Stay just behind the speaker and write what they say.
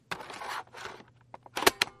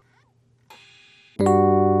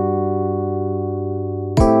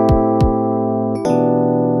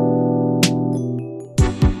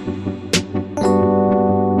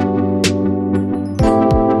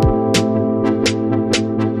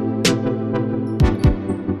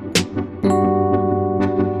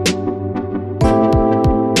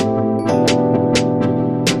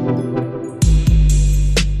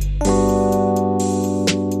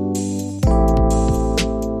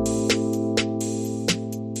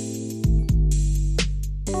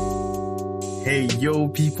Hey, yo,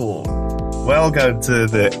 people. Welcome to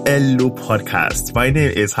the Elo podcast. My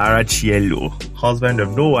name is Harachiello, husband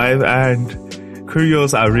of no wife and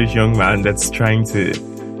curious average young man that's trying to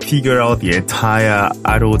figure out the entire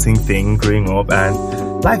adulting thing growing up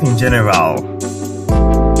and life in general.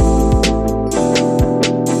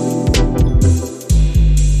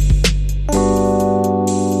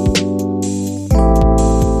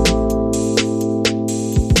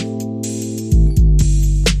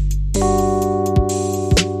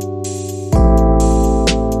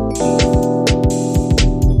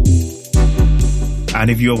 And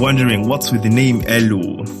if you're wondering what's with the name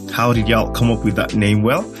Elo, how did y'all come up with that name?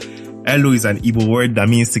 Well, Elo is an Igbo word that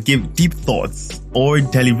means to give deep thoughts or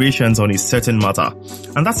deliberations on a certain matter.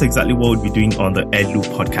 And that's exactly what we'll be doing on the Elo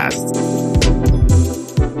podcast.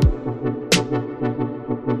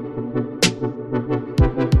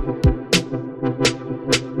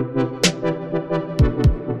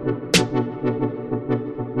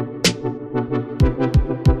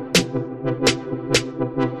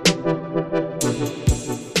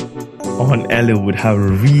 On Elo would have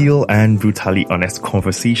real and brutally honest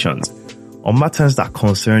conversations on matters that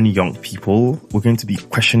concern young people. We're going to be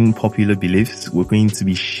questioning popular beliefs. We're going to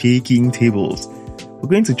be shaking tables. We're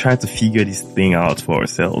going to try to figure this thing out for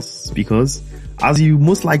ourselves because, as you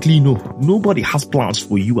most likely know, nobody has plans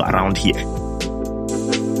for you around here.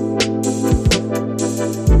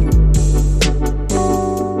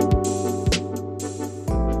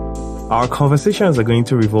 Our conversations are going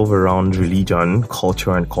to revolve around religion,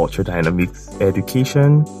 culture and culture dynamics,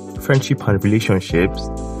 education, friendship and relationships,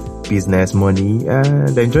 business, money,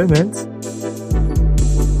 and enjoyment.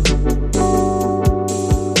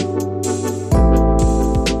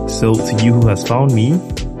 So to you who has found me,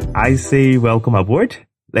 I say welcome aboard.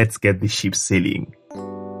 Let's get the ship sailing.